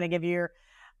season to kind of give your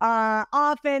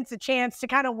offense a chance to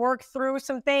kind of work through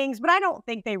some things, but I don't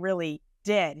think they really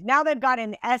did. Now they've got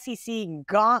an SEC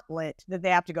gauntlet that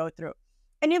they have to go through.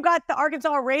 And you've got the Arkansas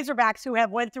Razorbacks who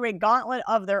have went through a gauntlet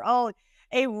of their own,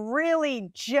 a really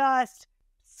just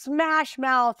smash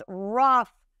mouth,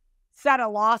 rough set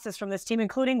of losses from this team,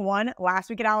 including one last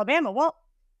week at Alabama. Well,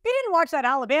 if you didn't watch that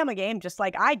Alabama game, just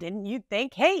like I didn't, you'd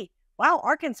think, hey, wow,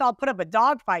 Arkansas put up a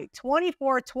dogfight,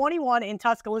 24-21 in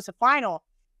Tuscaloosa final.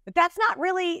 But that's not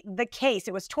really the case.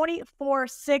 It was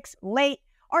 24-6 late.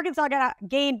 Arkansas got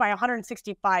gained by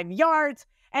 165 yards,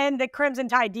 and the Crimson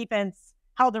Tide defense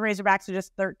held the Razorbacks to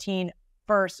just 13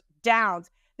 first downs.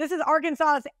 This is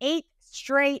Arkansas's 8th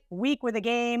straight week with a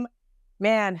game.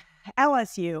 Man,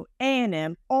 LSU,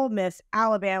 A&M, Ole Miss,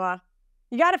 Alabama.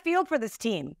 You got to feel for this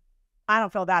team. I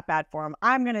don't feel that bad for them.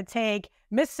 I'm going to take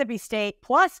Mississippi State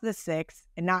plus the 6,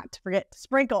 and not to forget to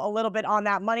sprinkle a little bit on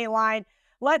that money line.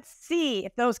 Let's see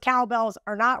if those cowbells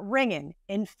are not ringing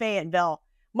in Fayetteville.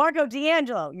 Marco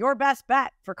D'Angelo, your best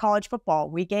bet for college football,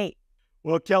 week 8.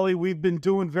 Well, Kelly, we've been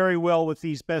doing very well with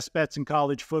these best bets in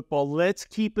college football. Let's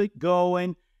keep it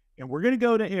going. And we're going to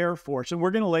go to Air Force, and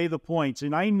we're going to lay the points.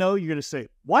 And I know you're going to say,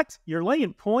 what? You're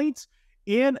laying points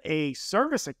in a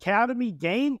Service Academy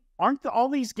game? Aren't all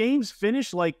these games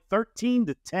finished like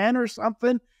 13-10 or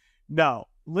something? No,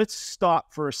 let's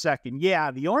stop for a second.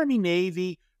 Yeah, the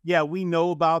Army-Navy, yeah, we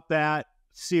know about that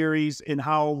series and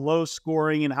how low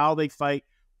scoring and how they fight.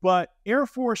 But Air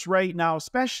Force right now,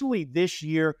 especially this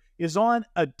year, is on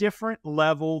a different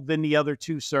level than the other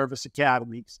two service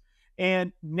academies.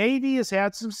 And Navy has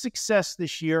had some success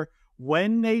this year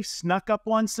when they snuck up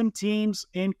on some teams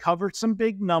and covered some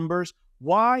big numbers.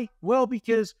 Why? Well,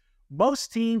 because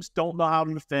most teams don't know how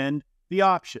to defend the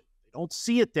option. They don't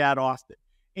see it that often.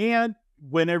 And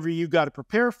whenever you got to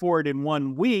prepare for it in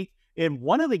 1 week, in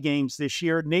one of the games this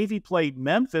year, Navy played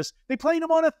Memphis. They played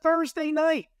them on a Thursday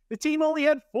night. The team only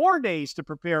had 4 days to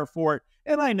prepare for it.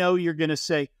 And I know you're going to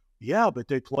say, yeah, but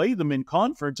they play them in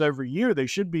conference every year. They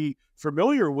should be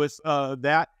familiar with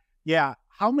that. Yeah,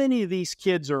 how many of these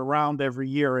kids are around every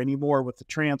year anymore with the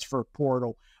transfer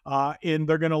portal? And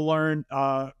they're going to learn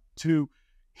to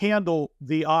handle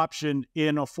the option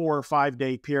in a 4 or 5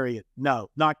 day period. No,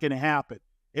 not going to happen.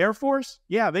 Air Force,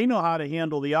 yeah, they know how to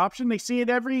handle the option. They see it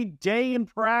every day in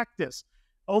practice,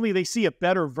 only they see a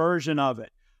better version of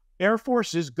it. Air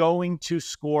Force is going to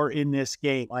score in this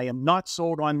game. I am not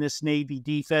sold on this Navy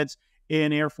defense,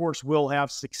 and Air Force will have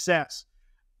success.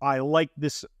 I like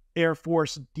this Air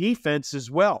Force defense as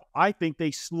well. I think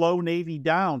they slow Navy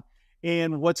down.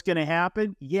 And what's going to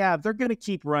happen? Yeah, they're going to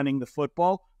keep running the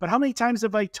football. But how many times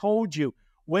have I told you,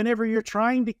 whenever you're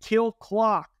trying to kill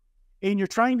clock, and you're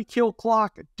trying to kill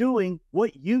clock doing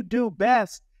what you do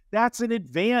best, that's an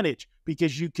advantage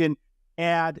because you can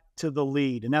add to the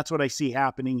lead. And that's what I see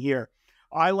happening here.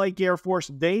 I like Air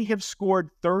Force. They have scored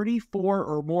 34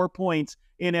 or more points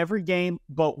in every game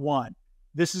but one.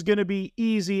 This is going to be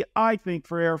easy, I think,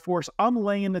 for Air Force. I'm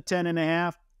laying the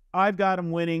 10.5. I've got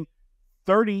them winning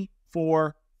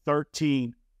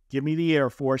 34-13. Give me the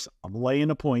Air Force. I'm laying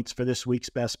the points for this week's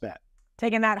best bet.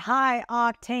 Taking that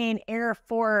high-octane Air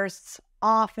Force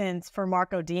offense for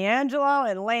Marco D'Angelo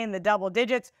and laying the double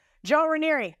digits. Joe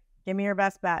Raineri, give me your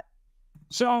best bet.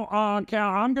 So, Cal,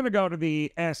 I'm going to go to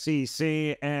the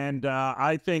SEC, and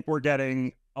I think we're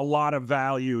getting a lot of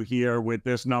value here with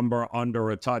this number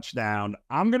under a touchdown.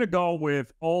 I'm going to go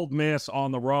with Ole Miss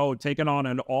on the road, taking on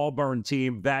an Auburn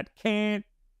team that can't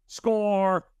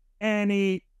score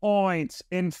any points.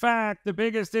 In fact, the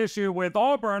biggest issue with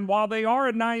Auburn, while they are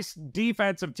a nice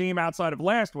defensive team outside of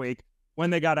last week when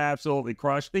they got absolutely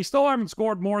crushed, they still haven't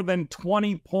scored more than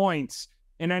 20 points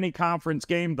in any conference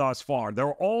game thus far.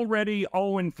 They're already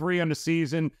 0-3 on the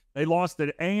season. They lost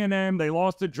at A&M. They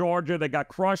lost to Georgia. They got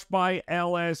crushed by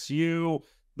LSU.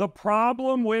 The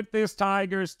problem with this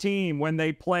Tigers team when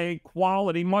they play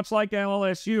quality, much like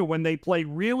LSU, when they play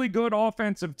really good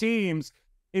offensive teams,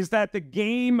 is that the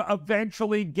game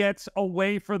eventually gets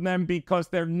away from them because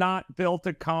they're not built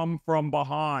to come from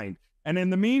behind. And in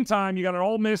the meantime, you got an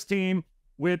Ole Miss team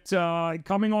with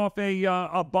coming off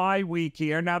a bye week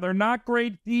here. Now, they're not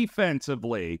great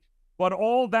defensively, but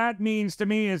all that means to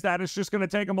me is that it's just going to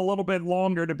take them a little bit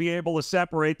longer to be able to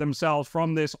separate themselves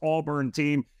from this Auburn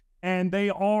team, and they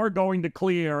are going to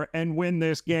clear and win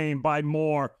this game by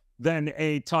more than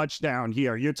a touchdown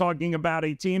here. You're talking about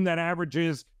a team that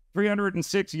averages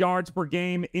 306 yards per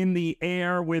game in the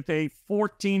air with a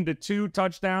 14-2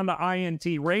 touchdown to INT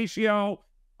ratio.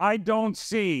 I don't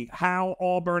see how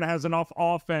Auburn has enough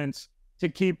offense to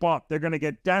keep up. They're going to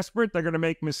get desperate. They're going to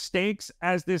make mistakes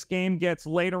as this game gets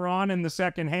later on in the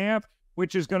second half,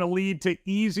 which is going to lead to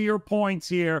easier points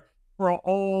here for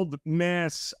Ole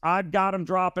Miss. I've got them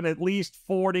dropping at least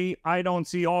 40. I don't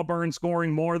see Auburn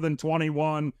scoring more than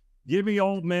 21. Give me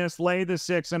Ole Miss, lay the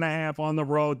 6.5 on the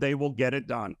road. They will get it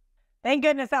done. Thank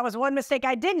goodness that was one mistake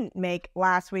I didn't make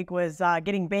last week, was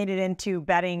getting baited into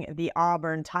betting the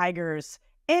Auburn Tigers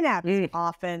inept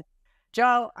offense.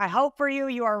 Joe, I hope for you,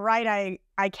 you are right.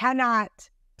 I cannot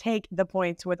take the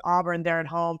points with Auburn there at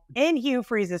home in Hugh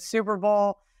Freeze's Super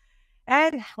Bowl.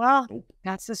 And, well,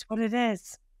 that's just what it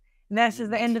is. And this is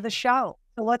the end of the show.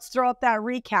 So let's throw up that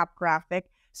recap graphic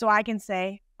so I can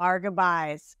say our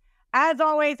goodbyes. As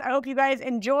always, I hope you guys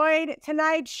enjoyed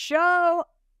tonight's show.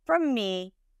 From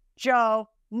me, Joe,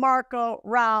 Marco,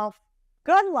 Ralph,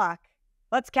 good luck.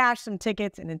 Let's cash some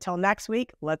tickets. And until next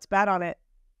week, let's bet on it.